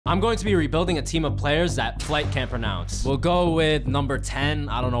I'm going to be rebuilding a team of players that Flight can't pronounce. We'll go with number 10.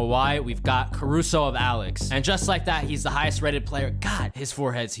 I don't know why. We've got Caruso of Alex. And just like that, he's the highest rated player. God, his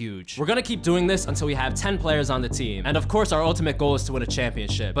forehead's huge. We're gonna keep doing this until we have 10 players on the team. And of course, our ultimate goal is to win a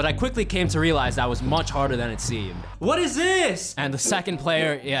championship. But I quickly came to realize that was much harder than it seemed. What is this? And the second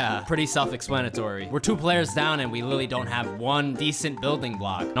player, yeah, pretty self-explanatory. We're 2 players down and we literally don't have one decent building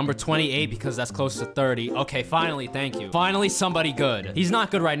block. Number 28 because that's close to 30. Okay, finally, thank you. Finally, somebody good. He's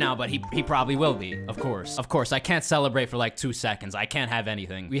not good right now, but he probably will be, of course. Of course, I can't celebrate for like 2 seconds. I can't have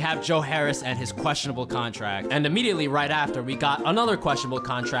anything. We have Joe Harris and his questionable contract. And immediately right after, we got another questionable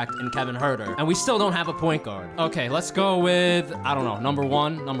contract in Kevin Huerter. And we still don't have a point guard. Okay, let's go with, I don't know, number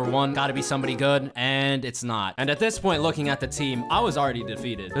one. Number 1, gotta be somebody good, and it's not. And at this point, looking at the team, I was already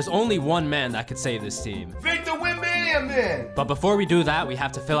defeated. There's only one man that could save this team. Victor Wembanyama! But before we do that, we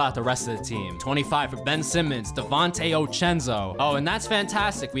have to fill out the rest of the team. 25 for Ben Simmons, Devontae Ochenzo. Oh, and that's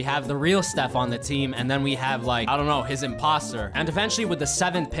fantastic. We have the real Steph on the team, and then we have, like, I don't know, his imposter. And eventually, with the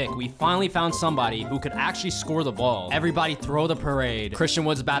 7th pick, we finally found somebody who could actually score the ball. Everybody throw the parade. Christian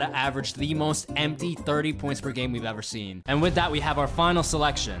Wood's about to average the most empty 30 points per game we've ever seen. And with that, we have our final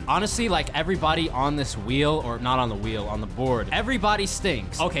selection. Honestly, like, everybody on this wheel, or not on the wheel, on the board, everybody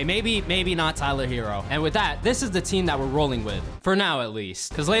stinks. Okay, maybe not Tyler Hero. And with that, this is the team that we're rolling with. For now, at least.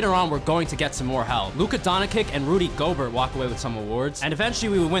 Because later on, we're going to get some more help. Luka Donakick and Rudy Gobert walk away with some awards. And eventually,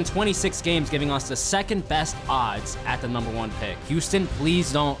 we would win 26 games, giving us the 2nd best odds at the number 1 pick. Houston,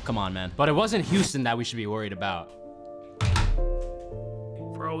 please don't. Come on, man. But it wasn't Houston that we should be worried about.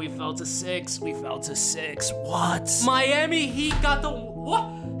 Bro, we fell to 6. We fell to 6. What? Miami Heat got the... What?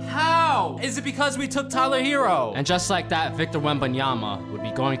 How? Is it because we took Tyler Hero? And just like that, Victor Wembanyama would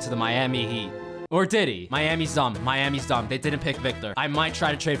be going to the Miami Heat. Or did he? Miami's dumb. Miami's dumb. They didn't pick Victor. I might try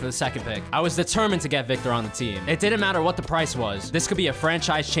to trade for the 2nd pick. I was determined to get Victor on the team. It didn't matter what the price was. This could be a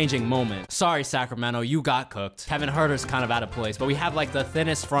franchise-changing moment. Sorry, Sacramento, you got cooked. Kevin Huerter's kind of out of place, but we have like the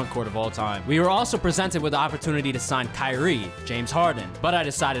thinnest front court of all time. We were also presented with the opportunity to sign Kyrie, James Harden, but I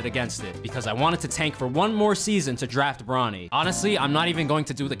decided against it because I wanted to tank for 1 more season to draft Bronny. Honestly, I'm not even going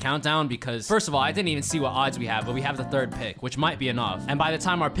to do the countdown because, first of all, I didn't even see what odds we have, but we have the 3rd pick, which might be enough. And by the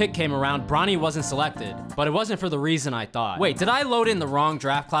time our pick came around, Bronny wasn't selected, but it wasn't for the reason I thought. Wait, did I load in the wrong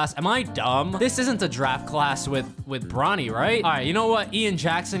draft class? Am I dumb? This isn't the draft class with Bronny, right? All right, you know what? Ian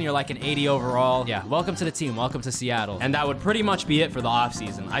Jackson, you're like an 80 overall. Yeah, welcome to the team. Welcome to Seattle. And that would pretty much be it for the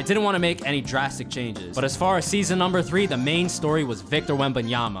offseason. I didn't want to make any drastic changes. But as far as season number 3, the main story was Victor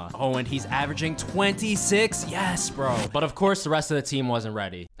Wembanyama. Oh, and he's averaging 26? Yes, bro. But of course, the rest of the team wasn't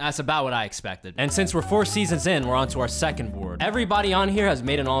ready. That's about what I expected. And since we're 4 seasons in, we're on to our 2nd board. Everybody on here has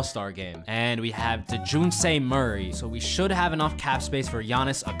made an all-star game. And we have DeJounte Murray. So we should have enough cap space for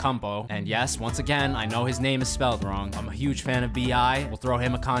Giannis Akumpo. And yes, once again, I know his name is spelled wrong. I'm a huge fan of B.I. We'll throw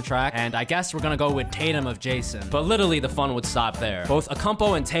him a contract. And I guess we're gonna go with Tatum of Jason. But literally, the fun would stop there. Both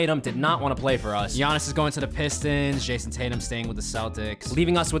Akumpo and Tatum did not want to play for us. Giannis is going to the Pistons, Jason Tatum staying with the Celtics,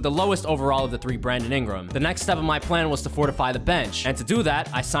 leaving us with the lowest overall of the 3, Brandon Ingram. The next step of my plan was to fortify the bench. And to do that,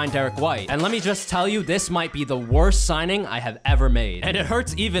 I signed Derek White. And let me just tell you, this might be the worst signing I have ever made. And it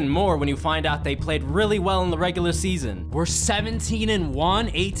hurts even more when you find out they played really well in the regular season. We're 17-1,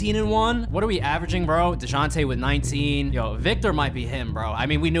 18-1. What are we averaging, bro? DeJounte with 19. Yo, Victor might be him, bro. I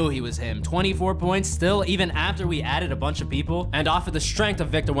mean, we knew he was him. 24 points still, even after we added a bunch of people. And off of the strength of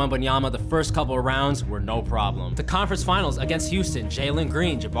Victor Wembanyama, the first couple of rounds were no problem. The conference finals against Houston, Jalen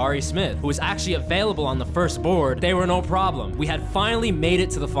Green, Jabari Smith, who was actually available on the first board, they were no problem. We had finally made it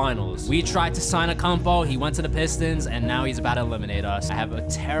to the finals. We tried to sign Akumpo, he went to the Pistons, and now he's about to eliminate us. I have a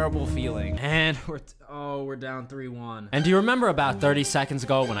terrible feeling. And we're down 3-1. And do you remember about 30 seconds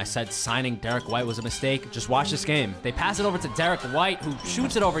ago when I said signing Derek White was a mistake? Just watch this game. They pass it over to Derek White, who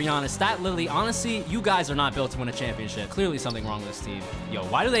shoots it over Giannis. That literally, honestly, you guys are not built to win a championship. Clearly something wrong with this team. Yo,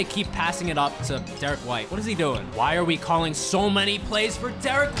 why do they keep passing it up to Derek White? What is he doing? Why are we calling so many plays for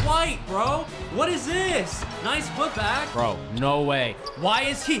Derek White, bro? What is this? Nice putback. Bro, no way. Why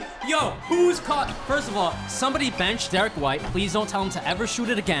is he? Yo, who's caught? First of all, somebody bench Derek White. Please don't tell him to ever shoot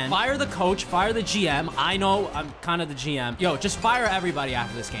it again. Fire the coach, fire the GM. I know I'm kind of the GM. Yo, just fire everybody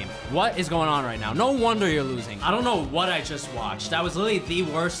after this game. What is going on right now? No wonder you're losing. I don't know what I just watched. That was literally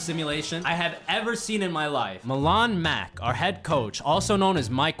the worst simulation I have ever seen in my life. Milan Mack, our head coach, also known as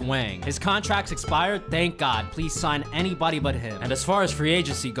Mike Wang. His contract's expired. Thank God. Please sign anybody but him. And as far as free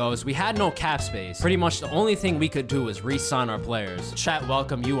agency goes, we had no cap space. Pretty much the only thing we could do was re-sign our players. Chat,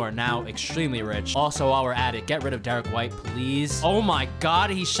 welcome. You are now extremely rich. Also, while we're at it, get rid of Derek White, please. Oh my God,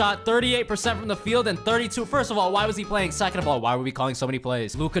 he shot 38% from the field than 32. First of all, why was he playing? Second of all, why were we calling so many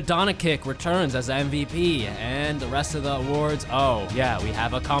plays? Luka Donakick returns as MVP, and the rest of the awards. Oh, yeah, we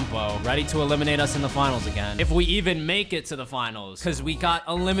have Akumpo ready to eliminate us in the finals again. If we even make it to the finals, because we got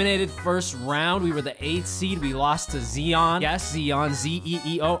eliminated first round. We were the 8th seed. We lost to Zeon. Yes, Zeon,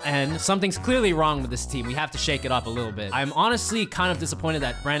 Z-E-E-O-N. Something's clearly wrong with this team. We have to shake it up a little bit. I'm honestly kind of disappointed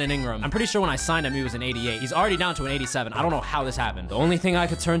that Brandon Ingram, I'm pretty sure when I signed him, he was an 88. He's already down to an 87. I don't know how this happened. The only thing I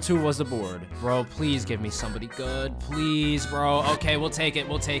could turn to was the board. Bro, please give me somebody good. Please, bro. Okay, we'll take it.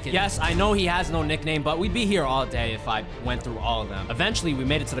 We'll take it. Yes, I know he has no nickname, but we'd be here all day if I went through all of them. Eventually, we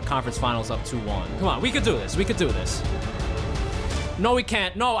made it to the conference finals up 2-1. Come on, we could do this. We could do this. No, we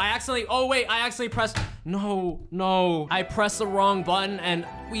can't. No, I accidentally, oh wait, I actually pressed, no. I pressed the wrong button and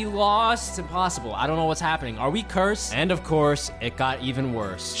we lost. Impossible. I don't know what's happening. Are we cursed? And of course, it got even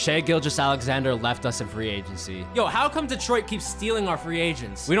worse. Shai Gilgeous-Alexander left us in free agency. Yo, how come Detroit keeps stealing our free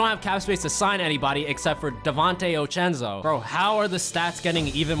agents? We don't have cap space to sign anybody except for Devontae Ochenzo. Bro, how are the stats getting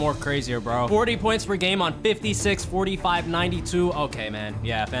even more crazier, bro? 40 points per game on 56, 45, 92. Okay, man.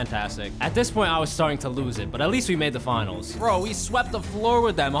 Yeah, fantastic. At this point, I was starting to lose it, but at least we made the finals. Bro, we swept the floor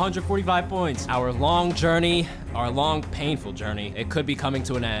with them, 145 points. Our long journey, our long, painful journey, it could be coming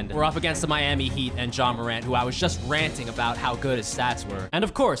to an end. We're up against the Miami Heat and John Morant, who I was just ranting about how good his stats were. And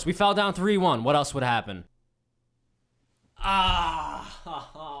of course, we fell down 3-1. What else would happen?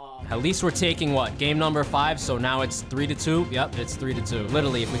 At least we're taking what? Game number 5, so now it's 3-2? Yep, it's 3-2.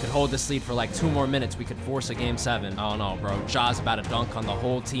 Literally, if we could hold this lead for like 2 more minutes, we could force a game 7. Oh no, bro. Ja's about to dunk on the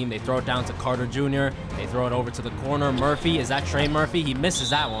whole team. They throw it down to Carter Jr. They throw it over to the corner. Murphy, is that Trey Murphy? He misses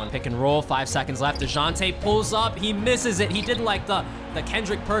that one. Pick and roll, 5 seconds left. DeJounte pulls up. He misses it. He did like the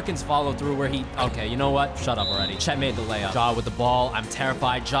Kendrick Perkins follow through where he, okay, you know what? Shut up already. Chet made the layup. Ja with the ball. I'm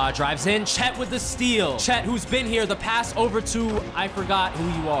terrified. Ja drives in. Chet with the steal. Chet, who's been here, the pass over to, I forgot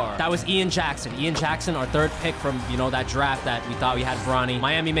who you are. That was Ian Jackson. Ian Jackson, our 3rd pick from, you know, that draft that we thought we had Bronny.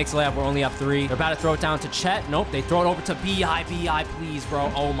 Miami makes a layup. We're only up 3. They're about to throw it down to Chet. Nope. They throw it over to B.I. B.I. Please,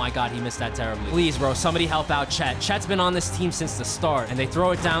 bro. Oh my God, he missed that terribly. Please, bro. Somebody help out Chet. Chet's been on this team since the start, and they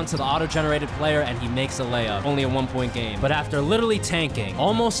throw it down to the auto-generated player, and he makes a layup. Only a 1-point game. But after literally tanking,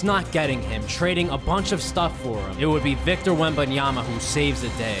 almost not getting him, trading a bunch of stuff for him, it would be Victor Wembanyama who saves the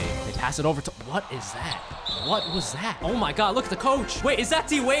day. They pass it over to, what is that? What was that? Oh my God, look at the coach. Wait, is that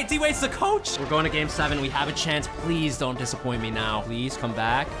D-Wade? D-Wade's the coach? We're going to game 7. We have a chance. Please don't disappoint me now. Please come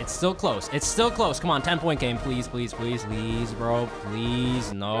back. It's still close. It's still close. Come on, 10-point game. Please, please, please. Please, bro.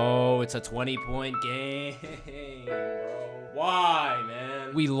 Please. No, it's a 20-point game, bro. Why,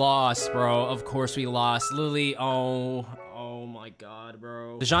 man? We lost, bro. Of course we lost. Lily, oh my God,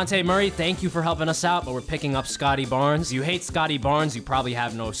 bro. DeJounte Murray, thank you for helping us out, but we're picking up Scotty Barnes. You hate Scotty Barnes, you probably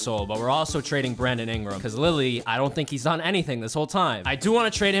have no soul, but we're also trading Brandon Ingram, because Lily, I don't think he's done anything this whole time. I do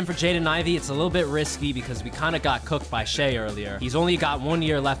want to trade him for Jaden Ivey. It's a little bit risky because we kind of got cooked by Shai earlier. He's only got 1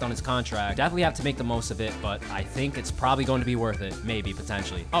 year left on his contract. Definitely have to make the most of it, but I think it's probably going to be worth it. Maybe,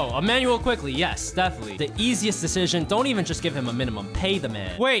 potentially. Oh, Emmanuel Quickly, yes, definitely. The easiest decision, don't even just give him a minimum. Pay the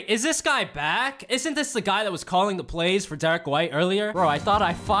man. Wait, is this guy back? Isn't this the guy that was calling the plays for Derek White earlier? Bro, I thought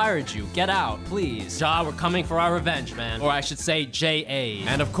I fired you. Get out, please. Ja, we're coming for our revenge, man. Or I should say J.A.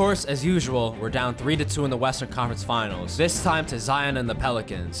 And of course, as usual, we're down 3-2 in the Western Conference Finals. This time to Zion and the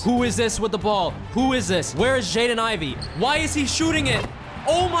Pelicans. Who is this with the ball? Who is this? Where is Jaden Ivey? Why is he shooting it?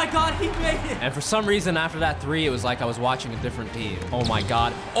 Oh my God, he made it. And for some reason, after that 3, it was like I was watching a different team. Oh my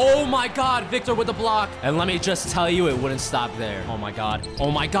God. Oh my God, Victor with the block. And let me just tell you, it wouldn't stop there. Oh my God.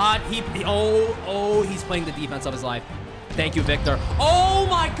 Oh my God. He's playing the defense of his life. Thank you, Victor. Oh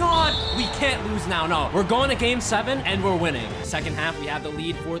my God! We can't lose now, no. We're going to game 7 and we're winning. Second half, we have the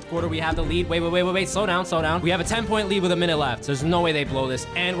lead. Fourth quarter, we have the lead. Wait. Slow down. We have a 10-point lead with a minute left. There's no way they blow this,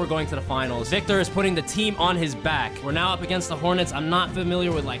 and we're going to the finals. Victor is putting the team on his back. We're now up against the Hornets. I'm not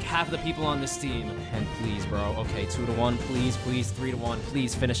familiar with like half of the people on this team. And please, bro. Okay, 2-1. Please. 3-1.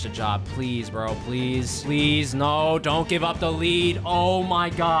 Please finish the job. Please, bro. Please. No, don't give up the lead. Oh my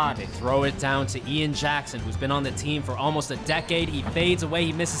God. They throw it down to Ian Jackson, who's been on the team for almost a decade. He fades away.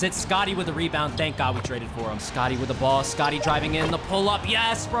 He misses it. Scotty with the rebound. Thank God we traded for him. Scotty with the ball. Scotty driving in. The pull-up.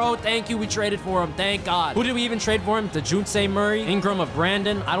 Yes, bro. Thank you. We traded for him. Thank God. Who did we even trade for him? DeJounte Murray? Ingram of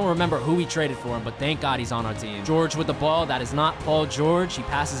Brandon? I don't remember who we traded for him, but thank God he's on our team. George with the ball. That is not Paul George. He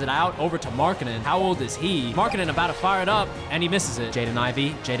passes it out over to Markkanen. How old is he? Markkanen about to fire it up, and he misses it.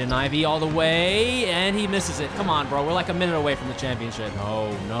 Jaden Ivey all the way, and he misses it. Come on, bro. We're like a minute away from the championship.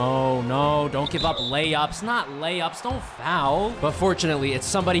 No. Don't give up layups. Not layups. Don't foul. But fortunately, it's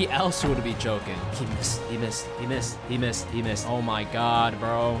somebody else who would be joking. He missed, he missed, he missed, he missed, he missed. Oh my God,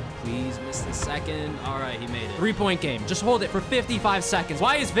 bro. Please miss the second. All right, he made it. 3-point game. Just hold it for 55 seconds.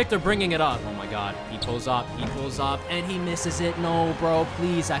 Why is Victor bringing it up? Oh my God. He pulls up, and he misses it. No, bro,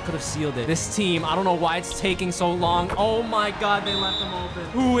 please. I could have sealed it. This team, I don't know why it's taking so long. Oh my God, they left him open.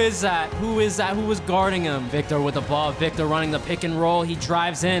 Who is that? Who is that? Who was guarding him? Victor with the ball. Victor running the pick and roll. He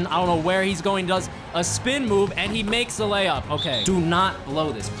drives in. I don't know where he's going. Does a spin move, and he makes the layup. Okay, do not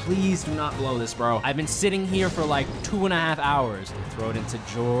blow this. Please do not blow this, bro. I've been sitting here for like 2.5 hours. They throw it into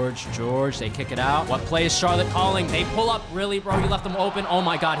George. George, they kick it out. What play is Charlotte calling? They pull up. Really, bro? You left him open. Oh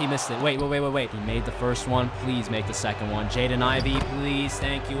my God, he missed it. Wait. He made the first one. Please make the second one. Jaden Ivey, please.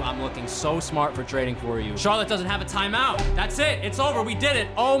 Thank you. I'm looking so smart for trading for you. Charlotte doesn't have a timeout. That's it. It's over. We did it.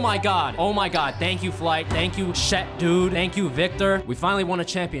 Oh my God. Oh my God. Thank you, Flight. Thank you, Shet, dude. Thank you, Victor. We finally won a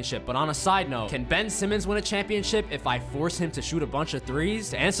championship. But on a side note, can Ben Simmons win a championship if I force him to shoot a bunch of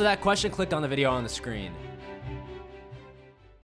threes? To answer that question, click on the video on the screen.